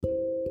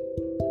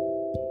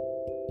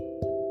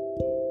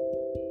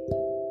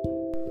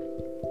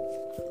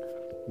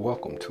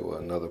Welcome to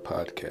another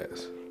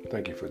podcast.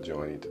 Thank you for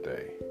joining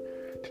today.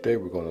 Today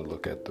we're going to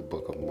look at the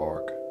book of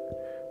Mark.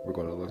 We're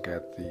going to look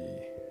at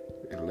the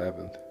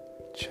 11th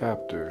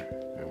chapter,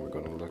 and we're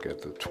going to look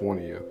at the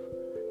 20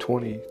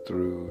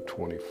 through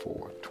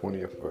 24,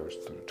 20th verse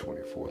through the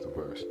 24th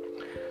verse.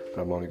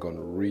 But I'm only going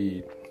to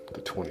read the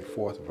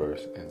 24th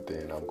verse, and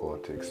then I'm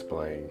going to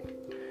explain,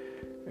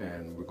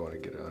 and we're going to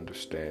get an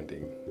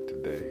understanding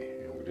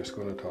today. And we're just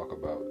going to talk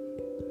about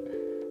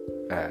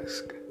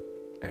ask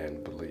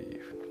and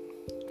believe.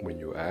 When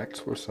you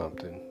ask for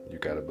something, you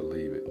got to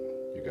believe it.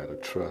 You got to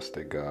trust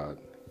that God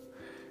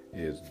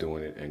is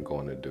doing it and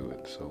going to do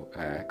it. So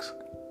ask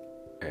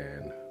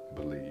and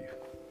believe.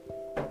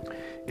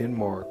 In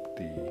Mark,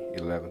 the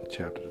 11th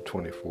chapter, the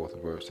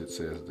 24th verse, it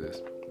says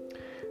this: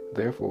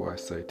 "Therefore I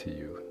say to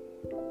you,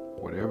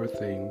 whatever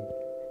things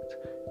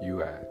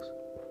you ask,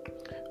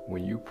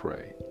 when you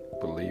pray,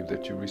 believe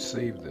that you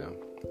receive them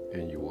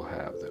and you will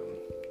have them."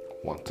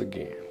 Once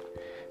again,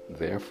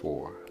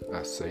 therefore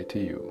I say to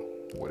you,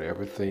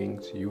 whatever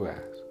things you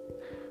ask,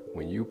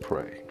 when you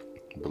pray,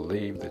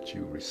 believe that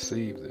you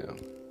receive them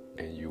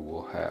and you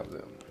will have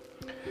them.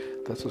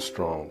 That's a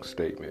strong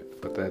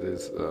statement, but that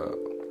is,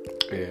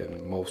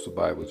 in most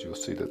Bibles, you'll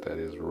see that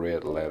is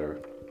red letter.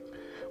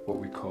 What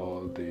we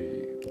call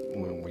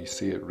when we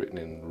see it written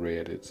in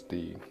red, it's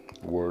the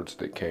words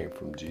that came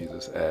from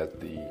Jesus as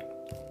the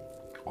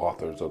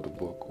authors of the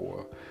book,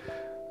 or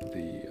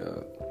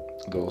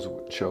those who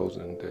were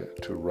chosen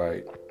to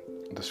write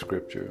the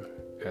scripture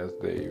as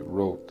they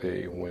wrote.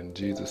 When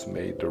Jesus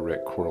made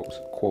direct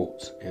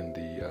quotes in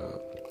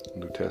the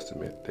New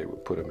Testament, they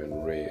would put them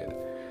in red.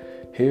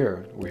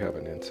 Here we have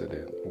an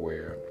incident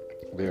where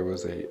there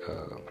was a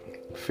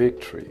fig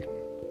tree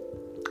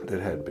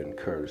that had been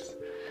cursed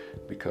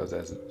because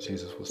as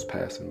Jesus was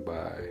passing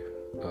by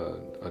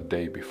a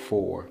day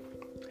before,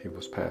 he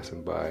was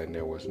passing by and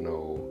there was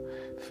no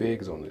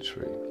figs on the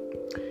tree.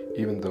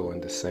 Even though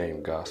in the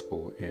same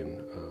gospel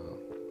in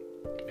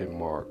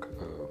Mark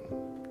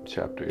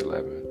chapter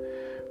 11,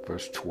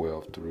 verse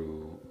 12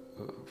 through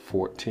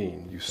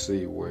 14, you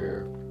see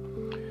where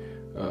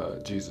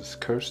Jesus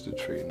cursed the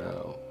tree.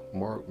 Now,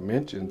 Mark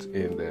mentions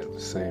in that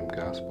same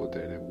gospel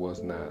that it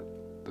was not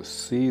the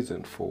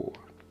season for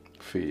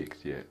figs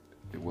yet.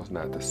 It was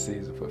not the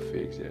season for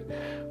figs yet.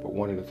 But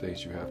one of the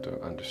things you have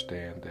to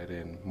understand that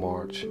in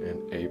March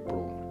and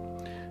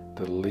April,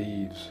 the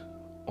leaves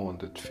on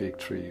the fig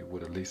tree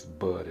would at least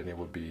bud, and it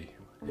would be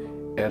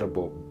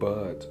edible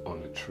buds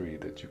on the tree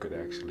that you could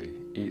actually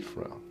eat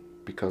from.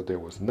 Because there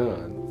was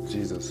none,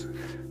 Jesus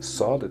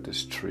saw that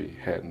this tree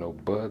had no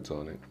buds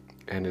on it,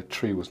 and the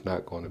tree was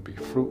not going to be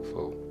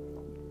fruitful.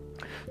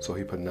 So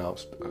he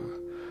pronounced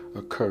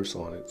a curse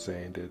on it,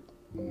 saying that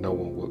no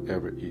one will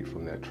ever eat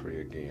from that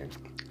tree again.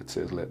 It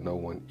says, "Let no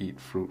one eat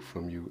fruit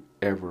from you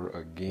ever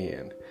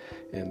again."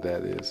 And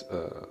that is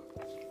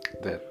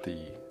that the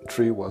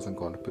tree wasn't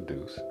going to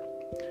produce.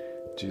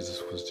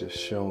 Jesus was just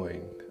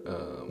showing,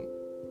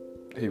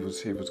 he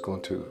was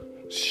going to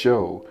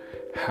show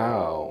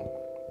how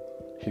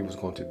he was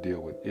going to deal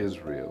with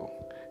Israel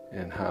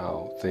and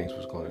how things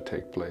was going to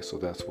take place. So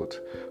that's what's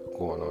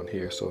going on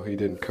here. So he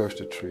didn't curse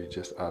the tree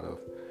just out of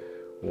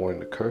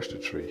wanting to curse the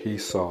tree. He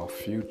saw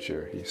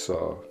future. He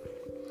saw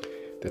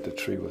that the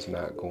tree was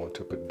not going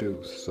to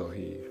produce, so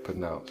he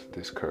pronounced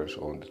this curse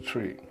on the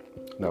tree.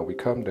 Now we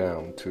come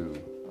down to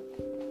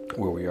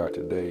where we are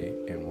today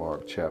in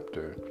Mark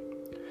chapter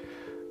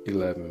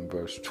 11,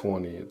 verse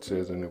 20. It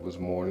says, "And it was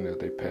morning as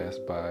they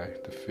passed by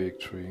the fig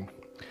tree.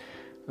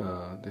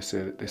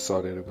 They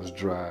saw that it was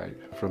dried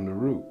from the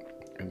root,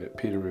 and that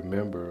Peter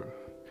remembered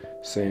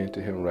saying to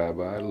him,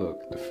 'Rabbi,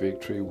 look, the fig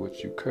tree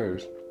which you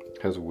cursed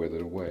has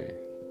withered away.'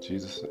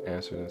 Jesus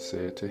answered and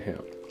said to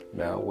him."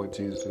 Now what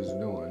Jesus is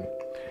doing,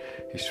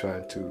 he's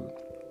trying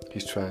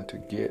to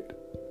get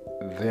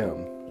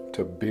them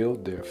to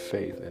build their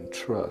faith and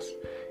trust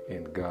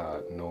in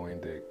God, knowing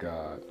that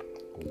God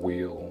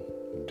will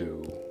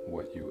do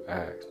what you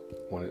ask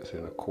when it's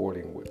in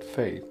according with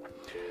faith.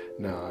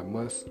 Now I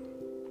must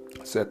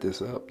set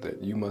this up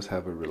that you must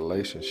have a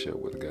relationship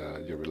with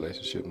God. Your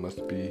relationship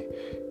must be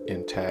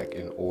intact,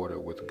 in order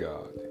with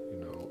God.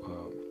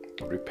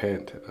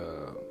 Repent,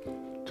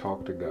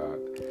 talk to God,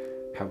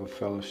 have a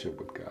fellowship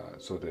with God,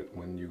 so that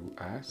when you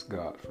ask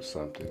God for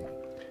something,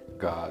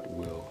 God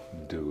will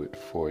do it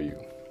for you.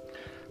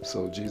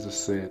 So Jesus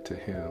said to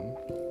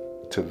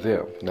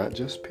them, not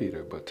just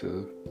Peter, but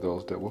to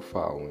those that were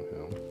following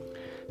him,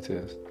 it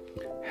says,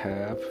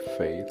 "Have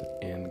faith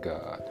in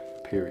God,"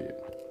 period.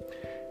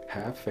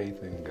 Have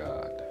faith in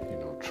God.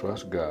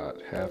 Trust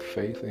God. Have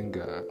faith in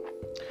God.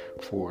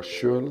 "For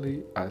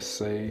surely I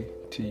say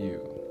to you,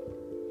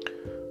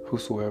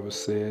 whosoever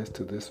says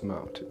to this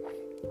mountain,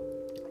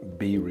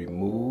 be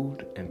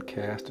removed and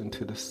cast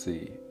into the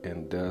sea,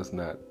 and does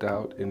not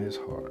doubt in his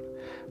heart,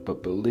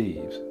 but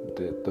believes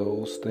that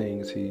those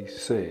things he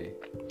say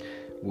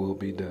will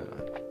be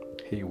done,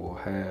 he will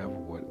have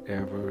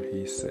whatever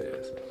he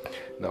says.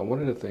 Now,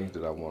 one of the things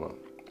that I want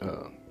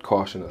to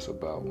caution us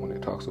about when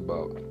it talks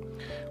about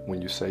when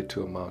you say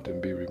to a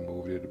mountain, be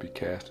removed, it'll be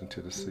cast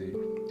into the sea.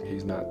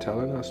 He's not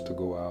telling us to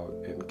go out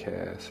and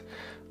cast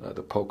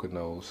the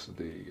Poconos,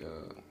 the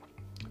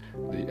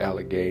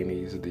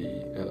Alleghenies, the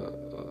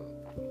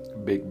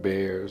Big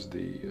Bears,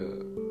 the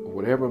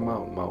whatever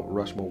mountain, Mount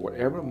Rushmore,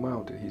 whatever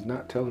mountain. He's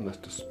not telling us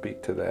to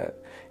speak to that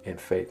in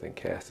faith and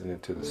cast it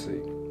into the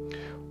sea.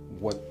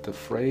 What the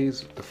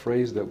phrase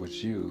that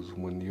was used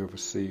when you ever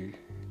see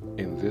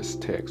in this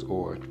text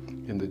or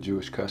in the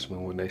Jewish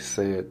custom when they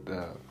said,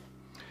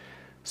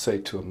 say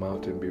to a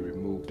mountain be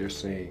removed, they're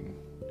saying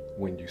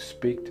when you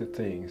speak to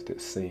things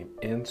that seem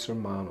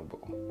insurmountable,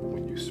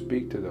 when you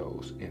speak to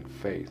those in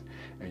faith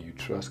and you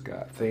trust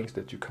God, things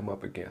that you come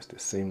up against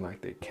that seem like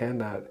they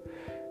cannot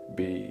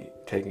be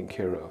taken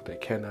care of, they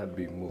cannot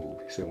be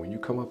moved. He said when you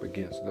come up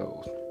against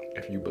those,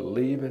 if you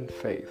believe in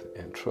faith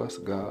and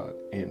trust God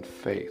in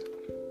faith,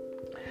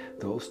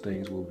 those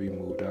things will be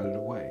moved out of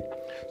the way.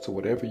 So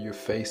whatever you're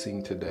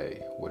facing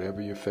today,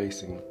 whatever you're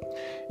facing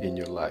in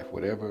your life,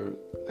 whatever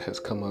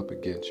has come up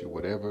against you,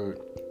 whatever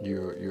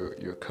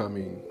you're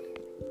coming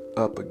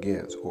up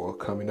against or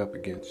coming up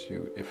against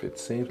you, if it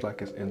seems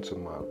like it's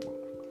insurmountable,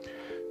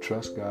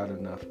 trust God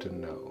enough to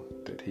know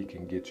that He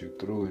can get you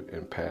through it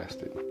and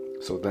past it.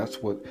 So that's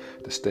what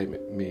the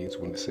statement means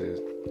when it says,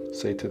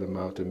 say to the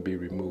mountain, be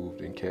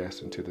removed and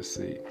cast into the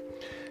sea.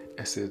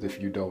 It says, if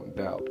you don't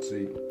doubt.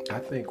 See, I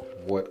think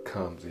what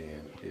comes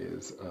in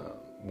is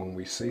when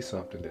we see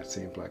something that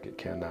seems like it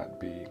cannot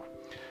be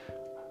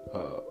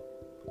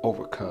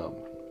overcome,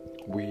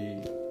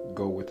 we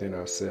go within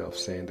ourselves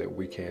saying that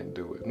we can't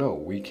do it. No,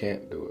 we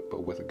can't do it,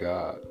 but with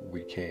God,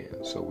 we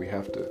can. So we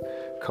have to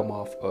come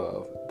off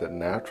of the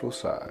natural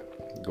side,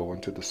 go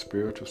into the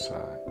spiritual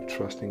side,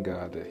 trusting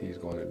God that He's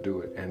going to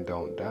do it, and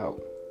don't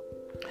doubt.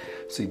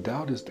 See,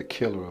 doubt is the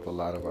killer of a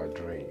lot of our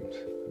dreams.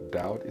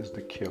 Doubt is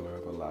the killer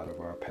of a lot of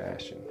our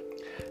passion.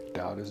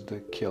 Doubt is the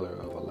killer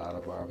of a lot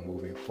of our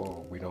moving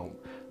forward. We don't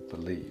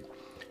believe.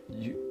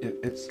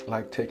 It's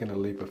like taking a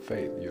leap of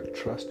faith. You're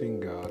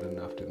trusting God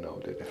enough to know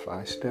that if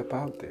I step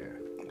out there,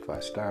 if I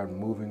start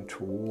moving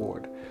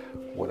toward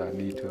what I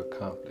need to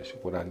accomplish,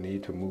 what I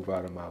need to move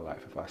out of my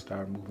life, if I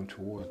start moving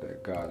towards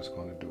that, God is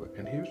going to do it.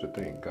 And here's the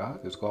thing,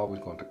 God is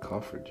always going to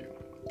comfort you.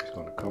 He's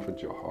going to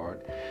comfort your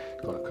heart.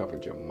 He's going to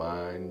comfort your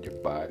mind, your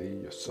body,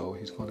 your soul.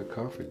 He's going to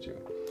comfort you.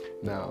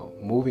 Now,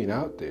 moving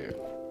out there,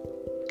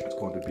 it's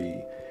going to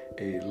be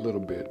a little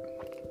bit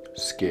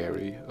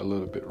scary, a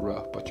little bit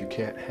rough, but you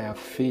can't have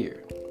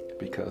fear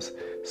because,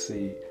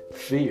 see,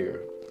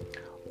 fear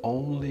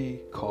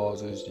only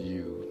causes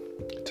you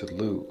to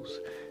lose.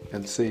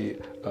 And see,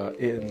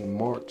 in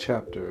Mark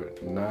chapter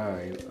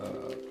 9,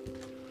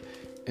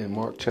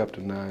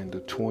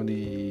 the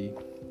 20,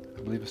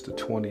 I believe it's the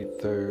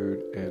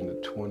 23rd and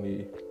the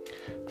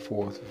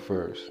 24th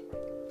verse,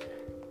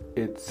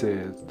 it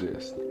says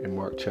this in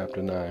Mark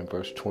chapter 9,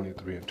 verse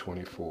 23 and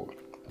 24,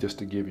 just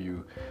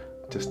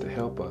to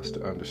help us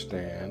to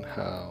understand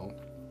how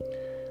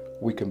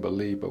we can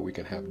believe, but we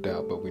can have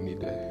doubt, but we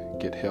need to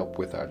get help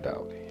with our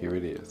doubt. Here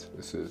it is.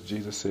 It says,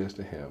 Jesus says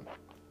to him,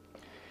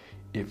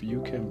 if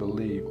you can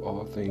believe,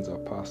 all things are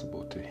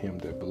possible to him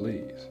that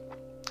believes.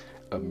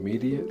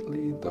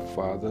 Immediately the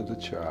father of the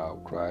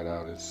child cried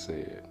out and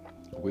said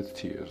with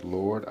tears,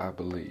 Lord, I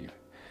believe.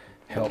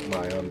 Help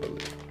my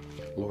unbelief.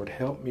 Lord,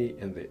 help me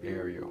in the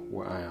area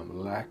where I am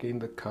lacking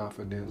the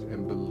confidence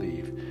and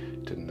belief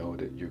to know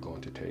that you're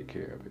going to take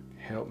care of it.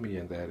 Help me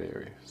in that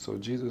area. So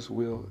Jesus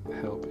will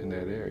help in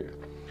that area.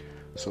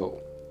 So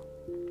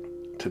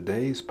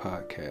today's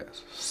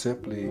podcast,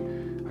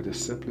 I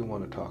just simply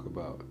want to talk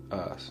about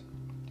us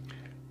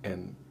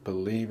and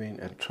believing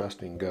and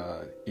trusting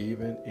God,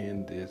 even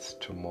in this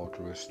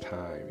tumultuous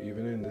time,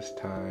 even in this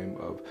time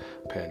of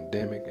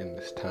pandemic, in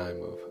this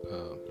time of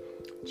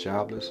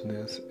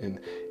joblessness, in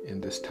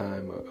this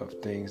time of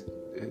things,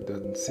 it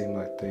doesn't seem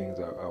like things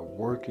are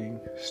working.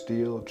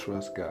 Still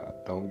trust God.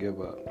 Don't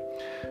give up.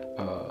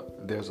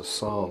 There's a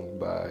song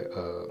by,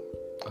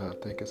 I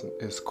think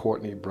it's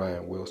Courtney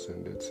Bryan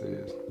Wilson that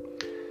says,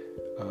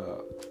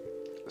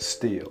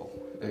 still,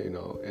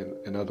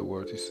 in other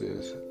words, he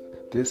says,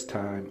 this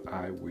time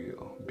I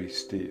will be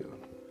still.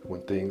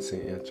 When things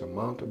seem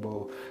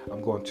insurmountable,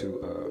 I'm going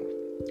to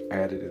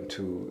add it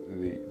into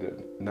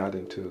not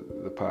into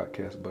the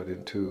podcast, but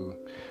into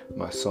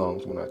my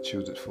songs when I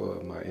choose it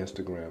for my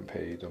Instagram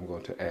page. I'm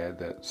going to add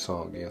that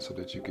song in so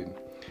that you can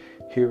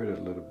hear it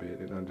a little bit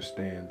and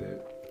understand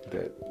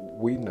that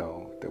we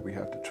know that we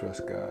have to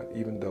trust God,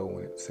 even though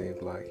when it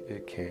seems like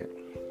it can't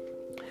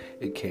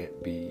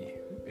be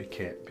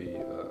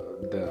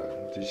done.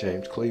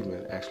 James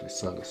Cleveland actually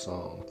sung a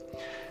song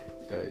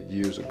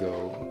years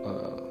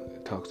ago.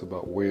 It talks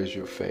about, where's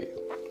your faith?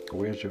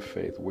 Where's your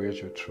faith? Where's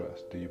your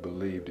trust? Do you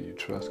believe? Do you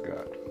trust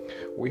God?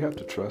 We have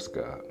to trust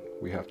God.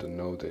 We have to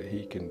know that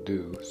He can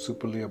do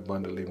superly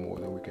abundantly more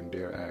than we can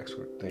dare ask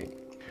or think.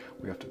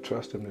 We have to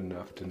trust Him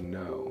enough to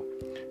know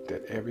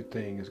that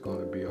everything is going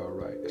to be all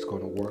right. It's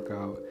going to work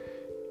out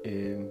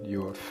in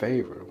your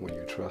favor when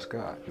you trust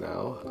God.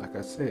 Now, like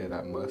I said,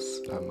 I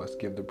must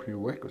give the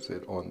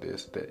prerequisite on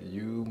this, that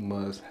you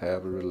must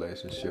have a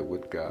relationship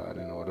with God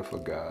in order for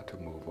God to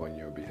move on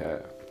your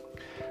behalf.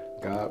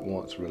 God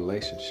wants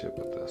relationship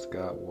with us.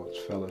 God wants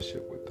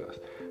fellowship with us.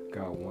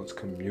 God wants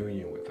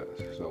communion with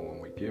us. So when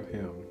we give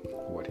him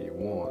what he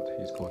wants,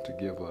 he's going to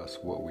give us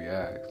what we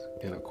ask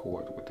in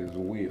accord with his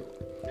will.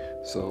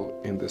 So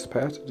in this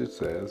passage it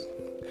says,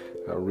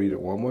 I'll read it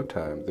one more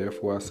time.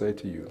 Therefore I say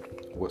to you,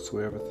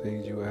 whatsoever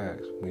things you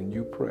ask when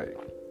you pray,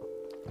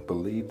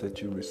 believe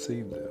that you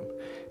receive them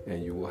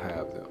and you will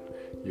have them.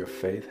 Your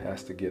faith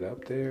has to get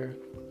up there.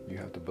 You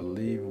have to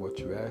believe what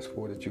you ask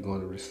for that you're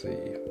going to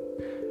receive.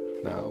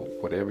 Now,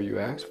 whatever you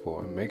ask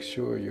for, make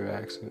sure you're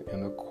asking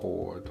in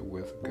accord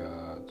with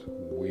God's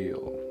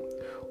will.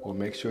 Or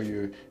make sure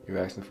you're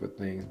asking for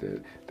things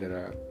that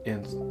are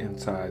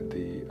inside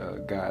the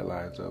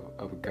guidelines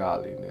of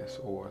godliness,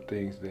 or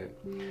things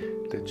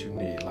that you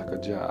need, like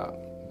a job.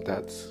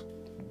 That's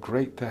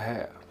great to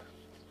have.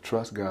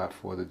 Trust God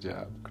for the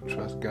job.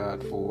 Trust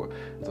God for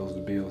those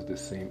bills that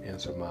seem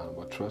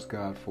insurmountable. Trust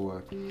God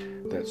for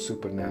that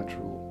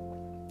supernatural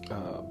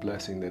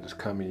blessing that is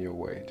coming your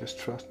way. Just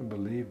trust and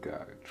believe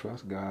God.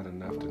 Trust God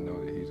enough to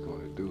know that he's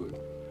going to do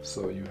it.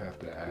 So you have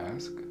to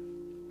ask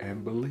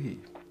and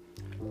believe.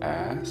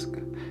 Ask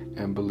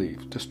and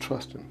believe. Just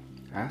trust him.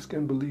 Ask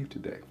and believe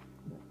today.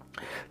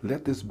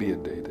 Let this be a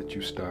day that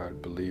you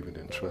start believing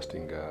and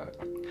trusting God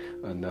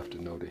enough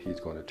to know that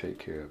he's going to take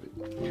care of it.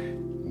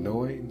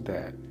 Knowing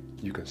that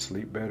you can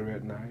sleep better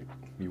at night.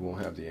 You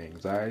won't have the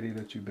anxiety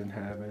that you've been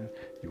having.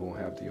 You won't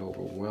have the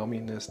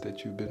overwhelmingness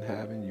that you've been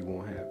having. You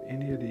won't have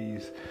any of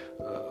these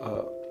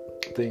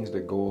things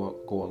that go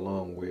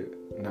along with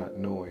not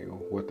knowing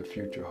what the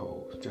future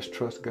holds. Just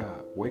trust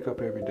God. Wake up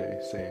every day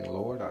saying,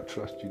 Lord, I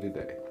trust you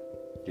today.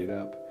 Get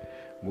up,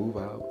 move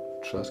out,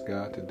 trust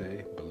God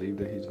today. Believe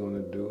that he's going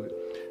to do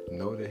it.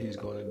 Know that he's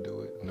going to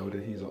do it. Know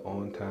that he's an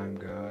on-time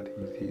God.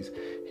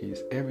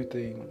 He's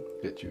everything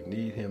that you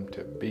need him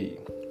to be.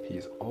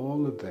 He's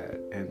all of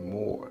that and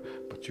more.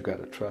 But you got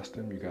to trust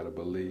him. You got to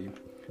believe.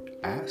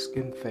 Ask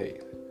in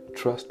faith.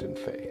 Trust in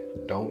faith.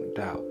 Don't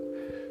doubt.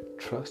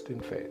 Trust in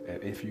faith.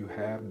 And if you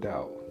have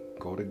doubt,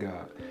 go to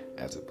God.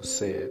 As it was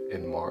said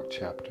in Mark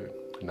chapter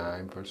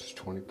 9, verses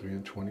 23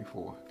 and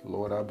 24.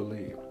 Lord, I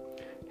believe.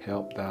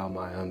 Help thou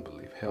my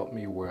unbelief. Help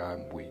me where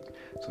I'm weak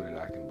so that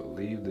I can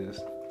believe this,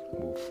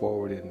 move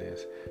forward in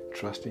this,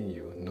 trusting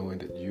you, knowing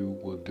that you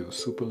will do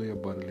superly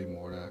abundantly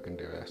more than I can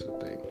dare ask or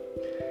think.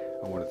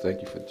 I want to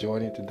thank you for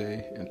joining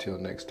today. Until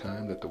next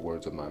time, let the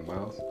words of my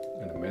mouth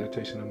and the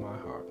meditation of my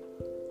heart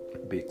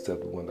be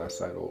acceptable in thy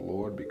sight, O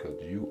Lord,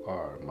 because you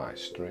are my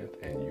strength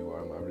and you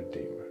are my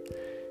Redeemer.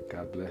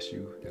 God bless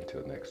you.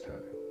 Until next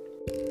time.